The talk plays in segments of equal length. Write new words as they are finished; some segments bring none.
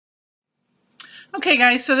Okay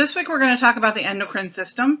guys, so this week we're going to talk about the endocrine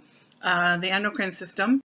system. The endocrine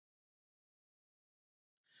system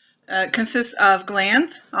consists of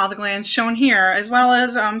glands, all the glands shown here, as well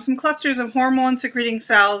as some clusters of hormone-secreting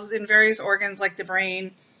cells in various organs like the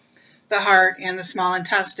brain, the heart, and the small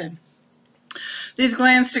intestine. These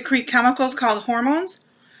glands secrete chemicals called hormones,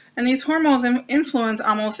 and these hormones influence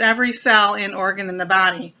almost every cell and organ in the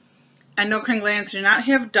body. Endocrine glands do not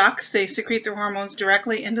have ducts. They secrete their hormones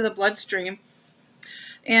directly into the bloodstream.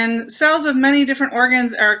 And cells of many different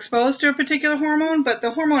organs are exposed to a particular hormone, but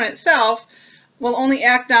the hormone itself will only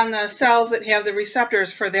act on the cells that have the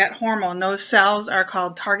receptors for that hormone. Those cells are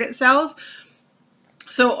called target cells.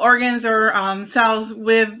 So organs or cells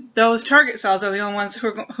with those target cells are the only ones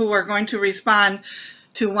who are going to respond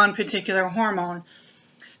to one particular hormone.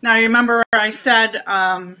 Now, you remember I said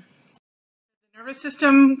the nervous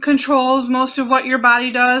system controls most of what your body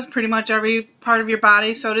does, pretty much every part of your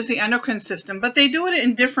body. So does the endocrine system, but they do it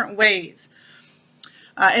in different ways.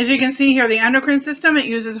 As you can see here, the endocrine system, it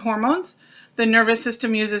uses hormones. The nervous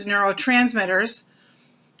system uses neurotransmitters.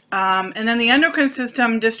 And then the endocrine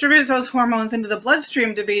system distributes those hormones into the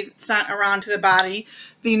bloodstream to be sent around to the body.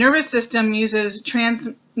 The nervous system uses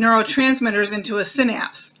neurotransmitters into a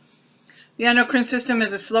synapse. The endocrine system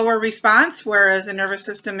is a slower response, whereas the nervous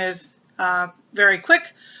system is very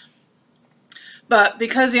quick. But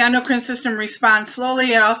because the endocrine system responds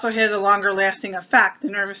slowly, it also has a longer lasting effect.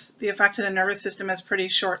 The effect of the nervous system is pretty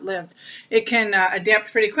short-lived. It can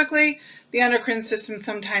adapt pretty quickly. The endocrine system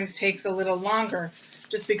sometimes takes a little longer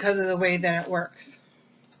just because of the way that it works.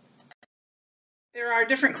 There are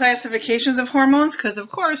different classifications of hormones because, of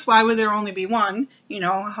course, why would there only be one? You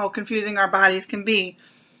know how confusing our bodies can be.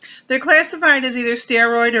 They're classified as either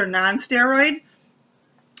steroid or non-steroid.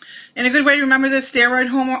 And a good way to remember this, steroid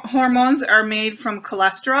hormones are made from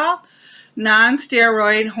cholesterol.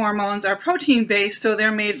 Non-steroid hormones are protein-based, so they're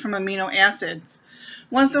made from amino acids.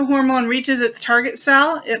 Once a hormone reaches its target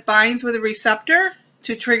cell, it binds with a receptor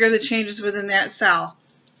to trigger the changes within that cell.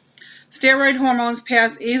 Steroid hormones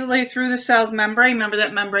pass easily through the cell's membrane. Remember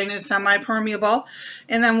that membrane is semi-permeable.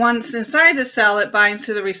 And then once inside the cell, it binds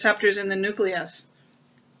to the receptors in the nucleus.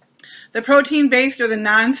 The protein-based or the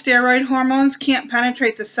non-steroid hormones can't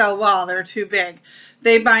penetrate the cell wall. They're too big.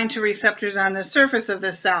 They bind to receptors on the surface of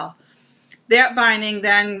the cell. That binding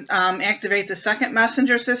then activates a second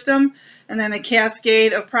messenger system, and then a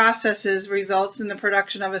cascade of processes results in the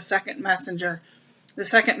production of a second messenger. The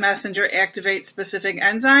second messenger activates specific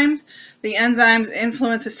enzymes. The enzymes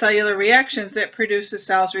influence the cellular reactions that produce the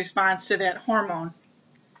cell's response to that hormone.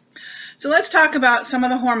 So let's talk about some of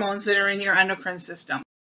the hormones that are in your endocrine system.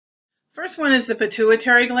 First one is the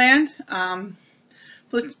pituitary gland.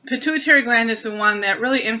 Pituitary gland is the one that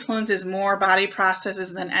really influences more body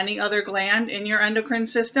processes than any other gland in your endocrine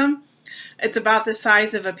system. It's about the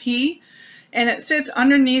size of a pea, and it sits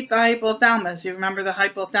underneath the hypothalamus. You remember the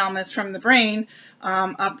hypothalamus from the brain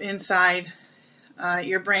up inside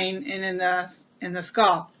your brain and in the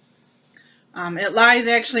skull. It lies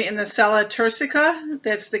actually in the sella turcica.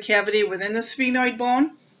 That's the cavity within the sphenoid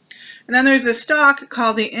bone. And then there's a stalk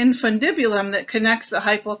called the infundibulum that connects the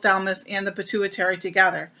hypothalamus and the pituitary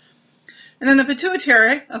together. And then the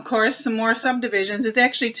pituitary, of course, some more subdivisions, is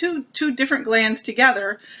actually two different glands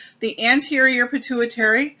together. The anterior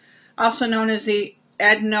pituitary, also known as the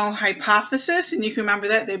adenohypophysis, and you can remember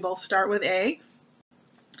that they both start with A.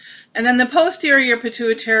 And then the posterior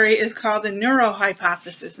pituitary is called the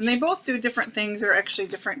neurohypophysis, and they both do different things, or actually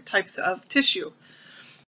different types of tissue.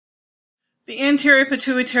 The anterior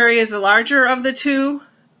pituitary is the larger of the two,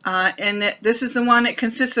 and this is the one that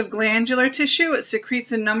consists of glandular tissue. It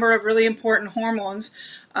secretes a number of really important hormones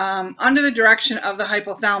under the direction of the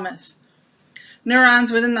hypothalamus.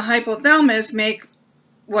 Neurons within the hypothalamus make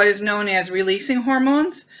what is known as releasing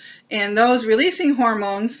hormones, and those releasing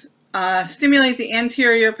hormones stimulate the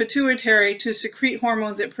anterior pituitary to secrete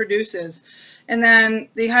hormones it produces. And then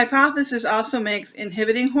the hypophysis also makes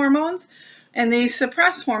inhibiting hormones, and they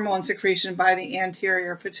suppress hormone secretion by the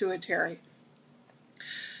anterior pituitary.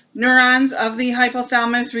 Neurons of the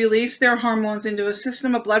hypothalamus release their hormones into a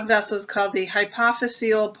system of blood vessels called the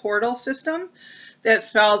hypophyseal portal system. That's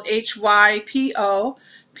spelled Hypophyseal.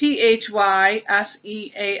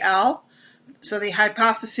 So the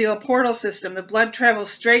hypophyseal portal system. The blood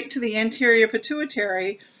travels straight to the anterior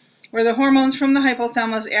pituitary, where the hormones from the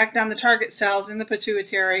hypothalamus act on the target cells in the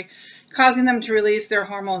pituitary, causing them to release their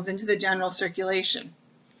hormones into the general circulation.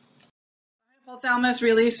 The hypothalamus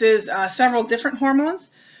releases several different hormones.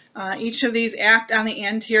 Each of these act on the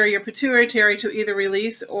anterior pituitary to either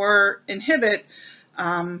release or inhibit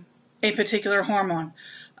a particular hormone.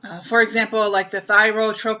 For example, like the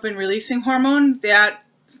thyrotropin releasing hormone, that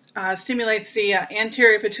stimulates the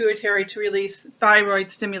anterior pituitary to release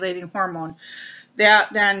thyroid stimulating hormone.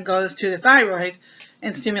 That then goes to the thyroid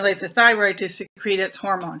and stimulates the thyroid to secrete its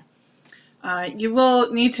hormone. You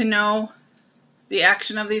will need to know the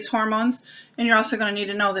action of these hormones, and you're also going to need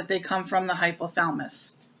to know that they come from the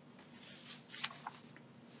hypothalamus.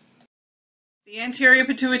 The anterior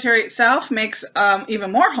pituitary itself makes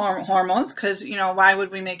even more hormones because, why would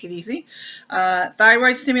we make it easy?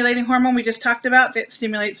 Thyroid stimulating hormone we just talked about, that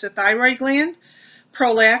stimulates the thyroid gland.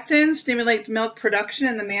 Prolactin stimulates milk production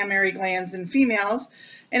in the mammary glands in females.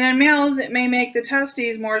 And in males, it may make the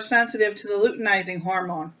testes more sensitive to the luteinizing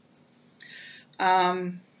hormone.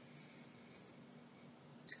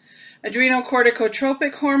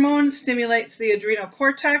 Adrenocorticotropic hormone stimulates the adrenal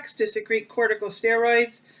cortex to secrete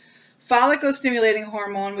corticosteroids. Follicle-stimulating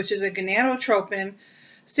hormone, which is a gonadotropin,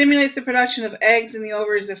 stimulates the production of eggs in the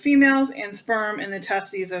ovaries of females and sperm in the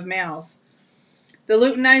testes of males. The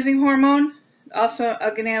luteinizing hormone, also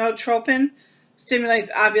a gonadotropin,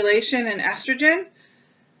 stimulates ovulation and estrogen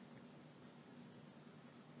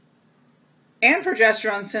and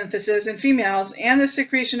progesterone synthesis in females and the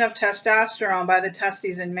secretion of testosterone by the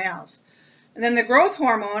testes in males. And then the growth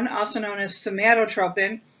hormone, also known as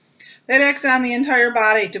somatotropin, that acts on the entire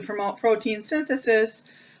body to promote protein synthesis,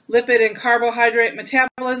 lipid and carbohydrate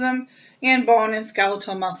metabolism, and bone and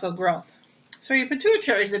skeletal muscle growth. So your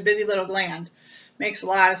pituitary is a busy little gland. Makes a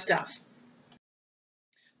lot of stuff.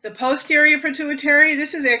 The posterior pituitary,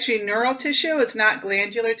 this is actually neural tissue. It's not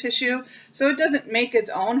glandular tissue, so it doesn't make its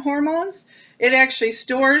own hormones. It actually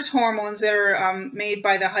stores hormones that are made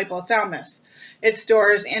by the hypothalamus. It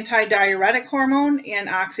stores antidiuretic hormone and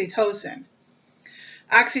oxytocin.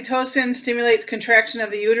 Oxytocin stimulates contraction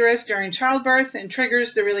of the uterus during childbirth and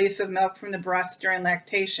triggers the release of milk from the breast during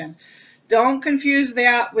lactation. Don't confuse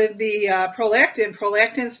that with the prolactin.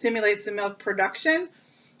 Prolactin stimulates the milk production.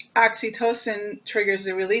 Oxytocin triggers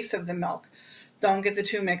the release of the milk. Don't get the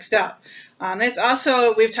two mixed up. It's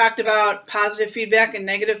also, we've talked about positive feedback and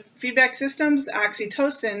negative feedback systems. The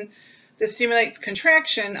oxytocin that stimulates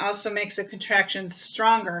contraction also makes the contraction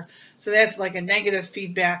stronger. So that's like a negative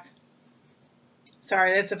feedback.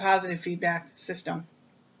 Sorry, that's a positive feedback system.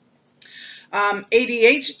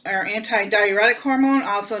 ADH, or antidiuretic hormone,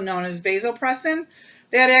 also known as vasopressin,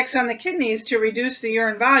 that acts on the kidneys to reduce the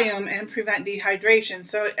urine volume and prevent dehydration.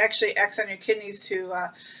 So it actually acts on your kidneys to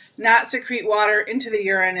not secrete water into the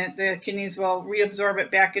urine, and the kidneys will reabsorb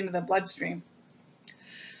it back into the bloodstream.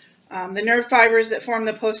 The nerve fibers that form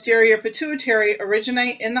the posterior pituitary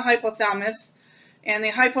originate in the hypothalamus, and the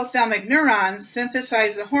hypothalamic neurons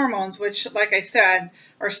synthesize the hormones, which, like I said,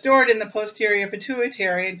 are stored in the posterior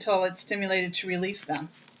pituitary until it's stimulated to release them.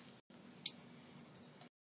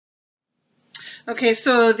 Okay,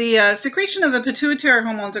 so the secretion of the pituitary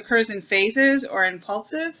hormones occurs in phases or in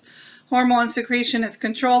pulses. Hormone secretion is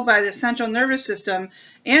controlled by the central nervous system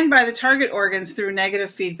and by the target organs through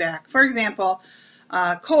negative feedback. For example,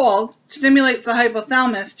 cold stimulates the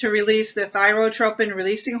hypothalamus to release the thyrotropin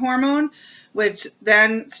releasing hormone, which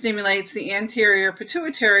then stimulates the anterior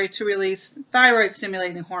pituitary to release thyroid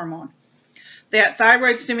stimulating hormone. That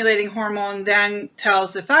thyroid stimulating hormone then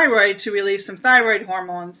tells the thyroid to release some thyroid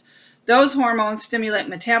hormones. Those hormones stimulate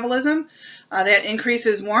metabolism, that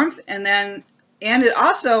increases warmth, and it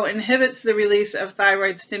also inhibits the release of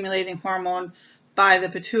thyroid stimulating hormone by the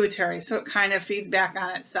pituitary, so it kind of feeds back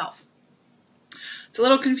on itself. It's a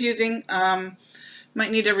little confusing.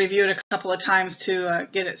 Might need to review it a couple of times to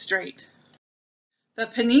get it straight. The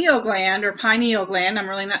pineal gland, or pineal gland, I'm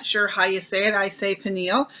really not sure how you say it. I say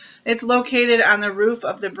pineal. It's located on the roof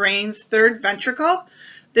of the brain's third ventricle.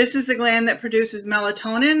 This is the gland that produces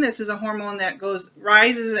melatonin. This is a hormone that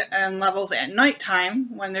rises and levels at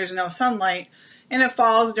nighttime when there's no sunlight, and it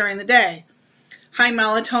falls during the day. High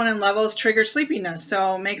melatonin levels trigger sleepiness,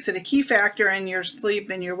 so it makes it a key factor in your sleep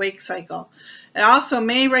and your wake cycle. It also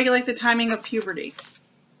may regulate the timing of puberty.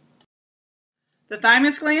 The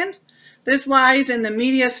thymus gland. This lies in the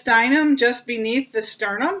mediastinum, just beneath the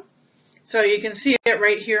sternum. So you can see it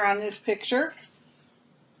right here on this picture.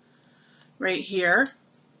 Right here.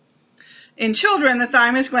 In children, the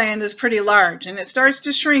thymus gland is pretty large, and it starts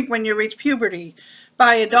to shrink when you reach puberty.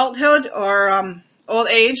 By adulthood or old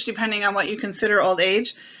age, depending on what you consider old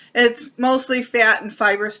age, it's mostly fat and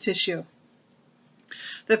fibrous tissue.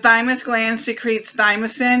 The thymus gland secretes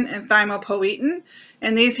thymosin and thymopoietin,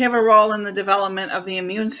 and these have a role in the development of the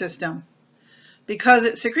immune system. Because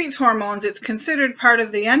it secretes hormones, it's considered part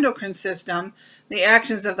of the endocrine system. The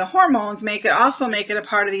actions of the hormones also make it a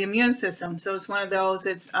part of the immune system. So it's one of those,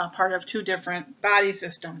 it's part of two different body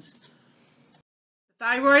systems.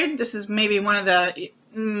 Thyroid, this is maybe one of the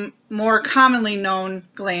more commonly known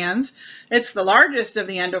glands. It's the largest of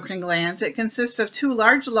the endocrine glands. It consists of two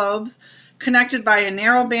large lobes connected by a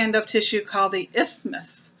narrow band of tissue called the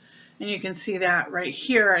isthmus. And you can see that right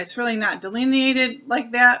here. It's really not delineated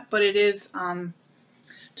like that, but it is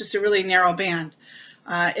just a really narrow band.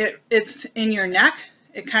 It's in your neck.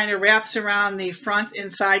 It kind of wraps around the front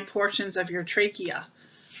and side portions of your trachea.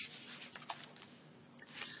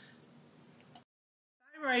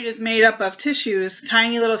 Thyroid is made up of tissues,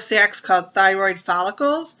 tiny little sacs called thyroid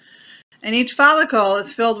follicles, and each follicle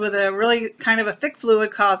is filled with a really kind of a thick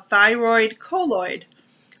fluid called thyroid colloid,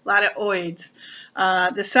 a lot of oids.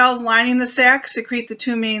 The cells lining the sac secrete the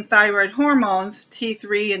two main thyroid hormones,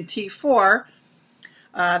 T3 and T4.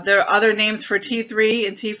 The other names for T3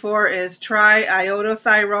 and T4 is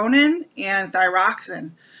triiodothyronin and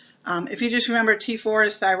thyroxin. If you just remember T4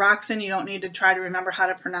 is thyroxin, you don't need to try to remember how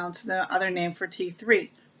to pronounce the other name for T3.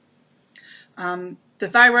 The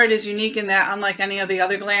thyroid is unique in that, unlike any of the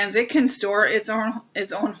other glands, it can store its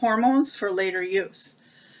own hormones for later use.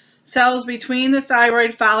 Cells between the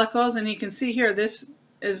thyroid follicles, and you can see here this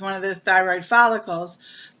is one of the thyroid follicles,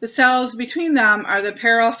 the cells between them are the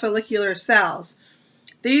parafollicular cells.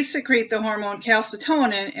 These secrete the hormone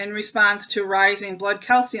calcitonin in response to rising blood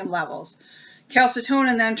calcium levels.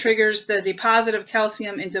 Calcitonin then triggers the deposit of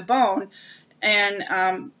calcium into bone,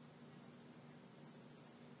 and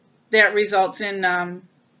that results in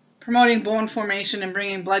promoting bone formation and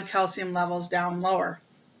bringing blood calcium levels down lower.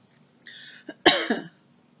 The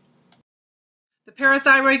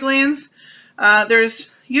parathyroid glands,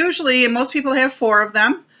 there's usually, and most people have 4 of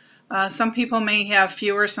them. Some people may have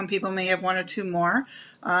fewer, some people may have 1 or 2 more.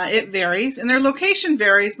 It varies, and their location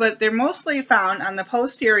varies, but they're mostly found on the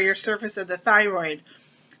posterior surface of the thyroid.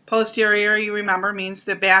 Posterior, you remember, means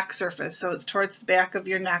the back surface, so it's towards the back of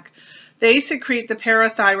your neck. They secrete the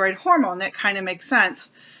parathyroid hormone, that kind of makes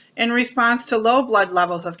sense, in response to low blood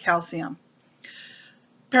levels of calcium.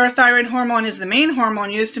 Parathyroid hormone is the main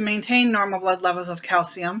hormone used to maintain normal blood levels of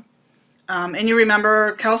calcium. And you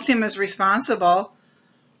remember calcium is responsible.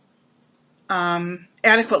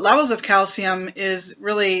 Adequate levels of calcium is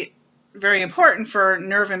really very important for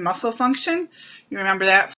nerve and muscle function. You remember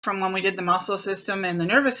that from when we did the muscle system and the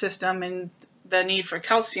nervous system and the need for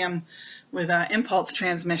calcium with impulse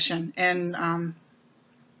transmission and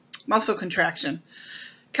muscle contraction.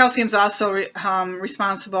 Calcium is also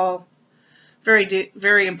responsible,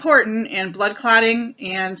 very important in blood clotting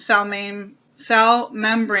and cell membrane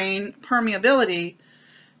permeability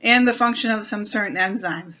and the function of some certain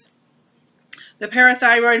enzymes. The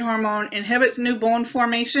parathyroid hormone inhibits new bone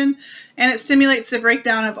formation, and it stimulates the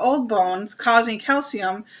breakdown of old bones, causing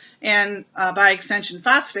calcium and, by extension,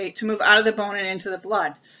 phosphate to move out of the bone and into the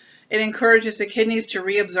blood. It encourages the kidneys to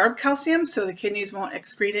reabsorb calcium so the kidneys won't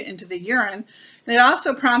excrete it into the urine. And it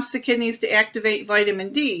also prompts the kidneys to activate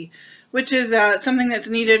vitamin D, which is something that's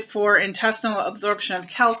needed for intestinal absorption of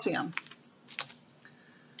calcium.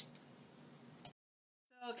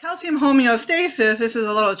 Calcium homeostasis, this is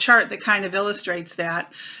a little chart that kind of illustrates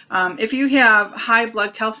that. If you have high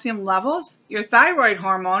blood calcium levels, your thyroid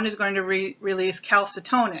hormone is going to release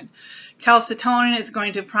calcitonin. Calcitonin is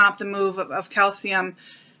going to prompt the move of calcium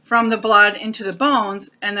from the blood into the bones,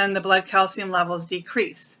 and then the blood calcium levels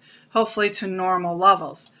decrease, hopefully to normal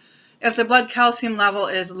levels. If the blood calcium level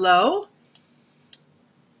is low,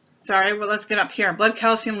 let's get up here. Blood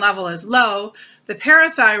calcium level is low. The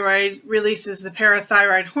parathyroid releases the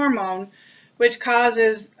parathyroid hormone, which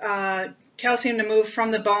causes calcium to move from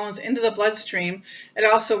the bones into the bloodstream. It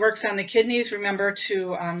also works on the kidneys, remember, to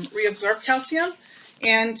reabsorb calcium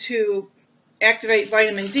and to activate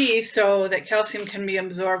vitamin D so that calcium can be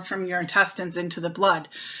absorbed from your intestines into the blood.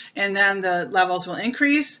 And then the levels will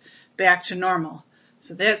increase back to normal.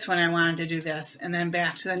 So that's when I wanted to do this, and then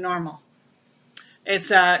back to the normal.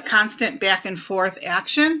 It's a constant back and forth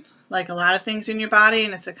action, like a lot of things in your body,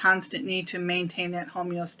 and it's a constant need to maintain that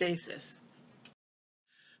homeostasis.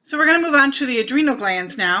 So we're going to move on to the adrenal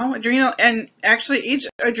glands now. And actually each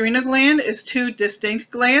adrenal gland is 2 distinct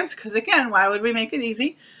glands, because again, why would we make it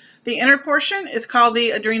easy? The inner portion is called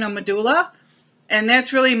the adrenal medulla, and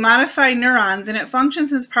that's really modified neurons, and it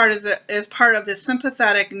functions as part of the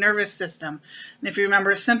sympathetic nervous system. And if you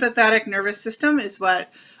remember, sympathetic nervous system is what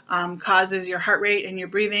causes your heart rate and your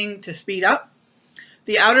breathing to speed up.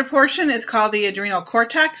 The outer portion is called the adrenal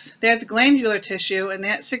cortex. That's glandular tissue, and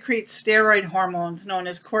that secretes steroid hormones known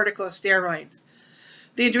as corticosteroids.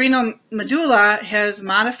 The adrenal medulla has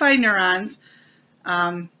modified neurons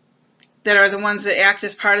that are the ones that act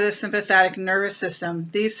as part of the sympathetic nervous system.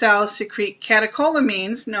 These cells secrete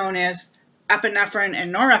catecholamines known as epinephrine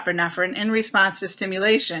and norepinephrine in response to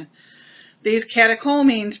stimulation. These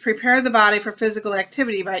catecholamines prepare the body for physical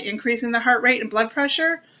activity by increasing the heart rate and blood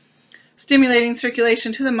pressure, stimulating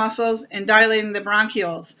circulation to the muscles, and dilating the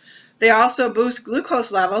bronchioles. They also boost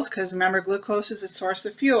glucose levels, because remember, glucose is a source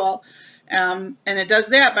of fuel, and it does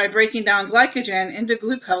that by breaking down glycogen into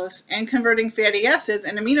glucose and converting fatty acids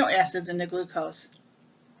and amino acids into glucose.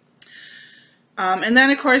 And then,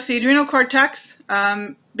 of course, the adrenal cortex,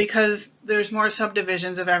 because there's more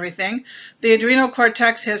subdivisions of everything. The adrenal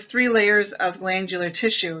cortex has 3 layers of glandular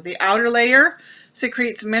tissue. The outer layer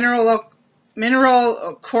secretes mineral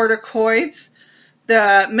corticoids.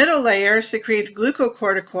 The middle layer secretes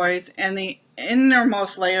glucocorticoids, and the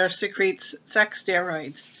innermost layer secretes sex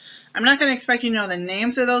steroids. I'm not going to expect you to know the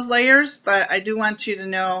names of those layers, but I do want you to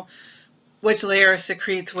know which layer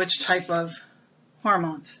secretes which type of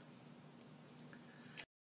hormones.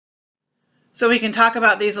 So we can talk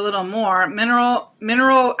about these a little more.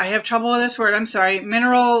 I have trouble with this word, I'm sorry.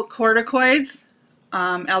 Mineral corticoids,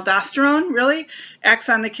 aldosterone, really, acts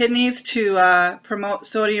on the kidneys to promote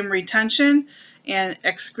sodium retention and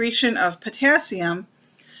excretion of potassium.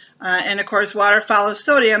 And of course, water follows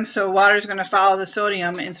sodium, so water is going to follow the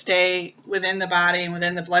sodium and stay within the body and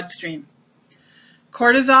within the bloodstream.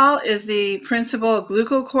 Cortisol is the principal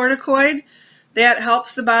glucocorticoid. That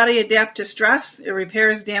helps the body adapt to stress. It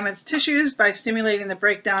repairs damaged tissues by stimulating the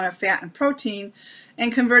breakdown of fat and protein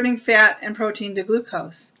and converting fat and protein to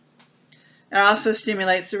glucose. It also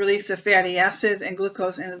stimulates the release of fatty acids and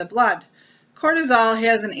glucose into the blood. Cortisol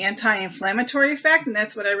has an anti-inflammatory effect, and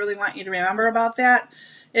that's what I really want you to remember about that.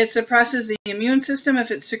 It suppresses the immune system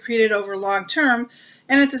if it's secreted over long term,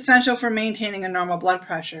 and it's essential for maintaining a normal blood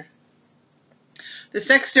pressure. The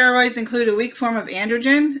sex steroids include a weak form of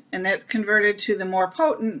androgen, and that's converted to the more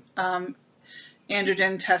potent androgen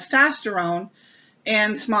testosterone,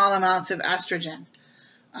 and small amounts of estrogen.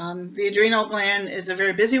 The adrenal gland is a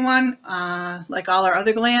very busy one, like all our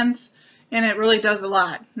other glands, and it really does a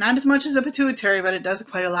lot. Not as much as the pituitary, but it does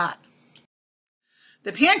quite a lot.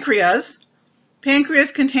 The pancreas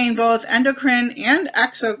contain both endocrine and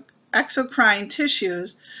exocrine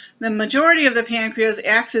tissues. The majority of the pancreas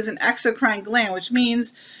acts as an exocrine gland, which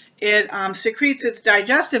means it secretes its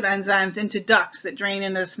digestive enzymes into ducts that drain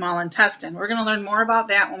into the small intestine. We're going to learn more about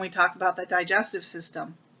that when we talk about the digestive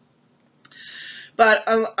system. But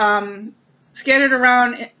scattered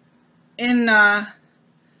around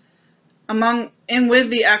with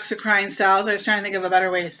the exocrine cells, I was trying to think of a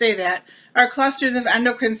better way to say that, are clusters of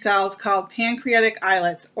endocrine cells called pancreatic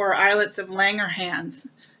islets, or islets of Langerhans,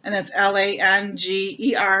 and that's Langerhans.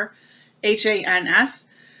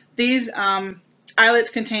 These islets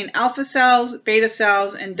contain alpha cells, beta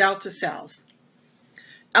cells, and delta cells.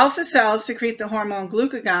 Alpha cells secrete the hormone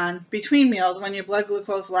glucagon between meals when your blood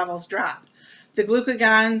glucose levels drop. The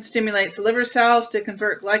glucagon stimulates liver cells to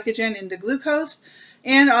convert glycogen into glucose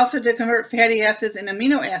and also to convert fatty acids and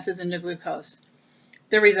amino acids into glucose.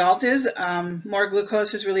 The result is more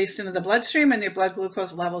glucose is released into the bloodstream and your blood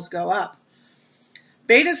glucose levels go up.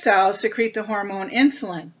 Beta cells secrete the hormone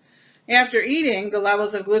insulin. After eating, the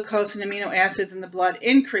levels of glucose and amino acids in the blood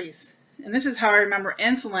increase. And this is how I remember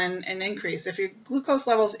insulin and increase. If your glucose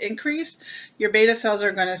levels increase, your beta cells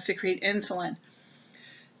are going to secrete insulin.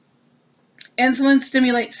 Insulin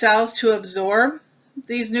stimulates cells to absorb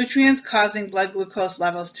these nutrients, causing blood glucose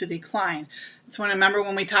levels to decline. So remember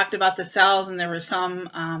when we talked about the cells and there were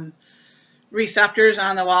some receptors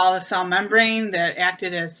on the wall of the cell membrane that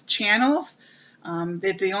acted as channels,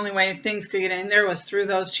 that the only way things could get in there was through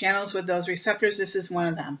those channels with those receptors. This is one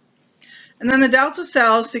of them. And then the delta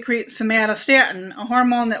cells secrete somatostatin, a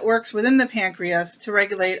hormone that works within the pancreas to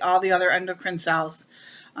regulate all the other endocrine cells.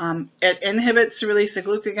 It inhibits the release of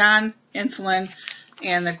glucagon, insulin,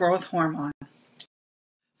 and the growth hormone.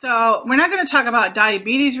 So we're not going to talk about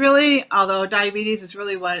diabetes really, although diabetes is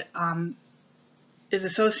really what is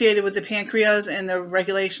associated with the pancreas and the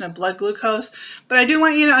regulation of blood glucose. But I do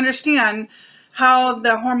want you to understand how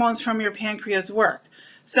the hormones from your pancreas work.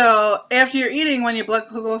 So after you're eating, when your blood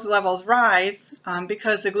glucose levels rise,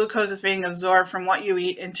 because the glucose is being absorbed from what you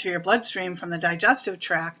eat into your bloodstream from the digestive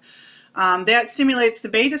tract, that stimulates the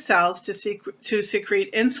beta cells to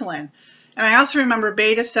secrete insulin. And I also remember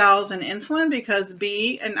beta cells and insulin because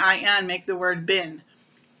B and IN make the word bin.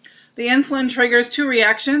 The insulin triggers 2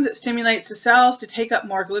 reactions. It stimulates the cells to take up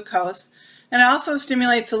more glucose, and it also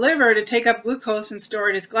stimulates the liver to take up glucose and store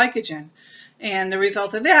it as glycogen. And the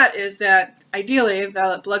result of that is that ideally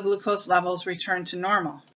the blood glucose levels return to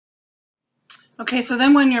normal. Okay, so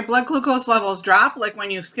then when your blood glucose levels drop, like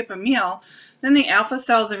when you skip a meal, then the alpha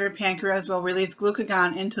cells of your pancreas will release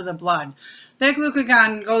glucagon into the blood. That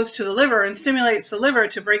glucagon goes to the liver and stimulates the liver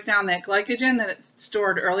to break down that glycogen that it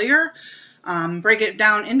stored earlier, break it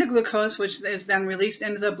down into glucose, which is then released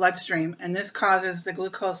into the bloodstream, and this causes the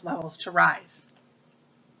glucose levels to rise.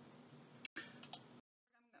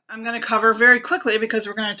 I'm going to cover very quickly, because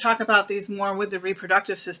we're going to talk about these more with the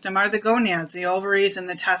reproductive system, are the gonads, the ovaries and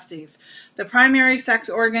the testes. The primary sex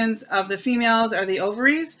organs of the females are the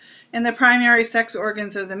ovaries, and the primary sex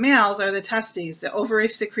organs of the males are the testes. The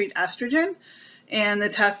ovaries secrete estrogen, and the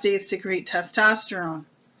testes secrete testosterone.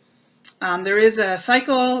 There is a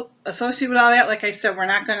cycle associated with all that. Like I said,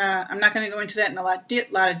 I'm not going to go into that in a lot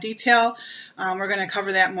of detail. We're going to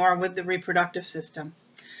cover that more with the reproductive system.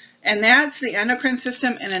 And that's the endocrine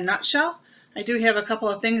system in a nutshell. I do have a couple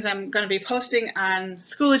of things I'm going to be posting on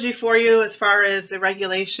Schoology for you as far as the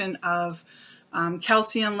regulation of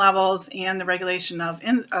calcium levels and the regulation of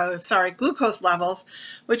glucose levels,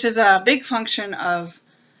 which is a big function of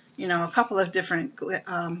a couple of different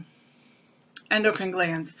endocrine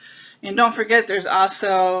glands. And don't forget, there's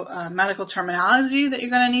also medical terminology that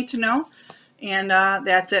you're going to need to know. And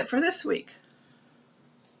that's it for this week.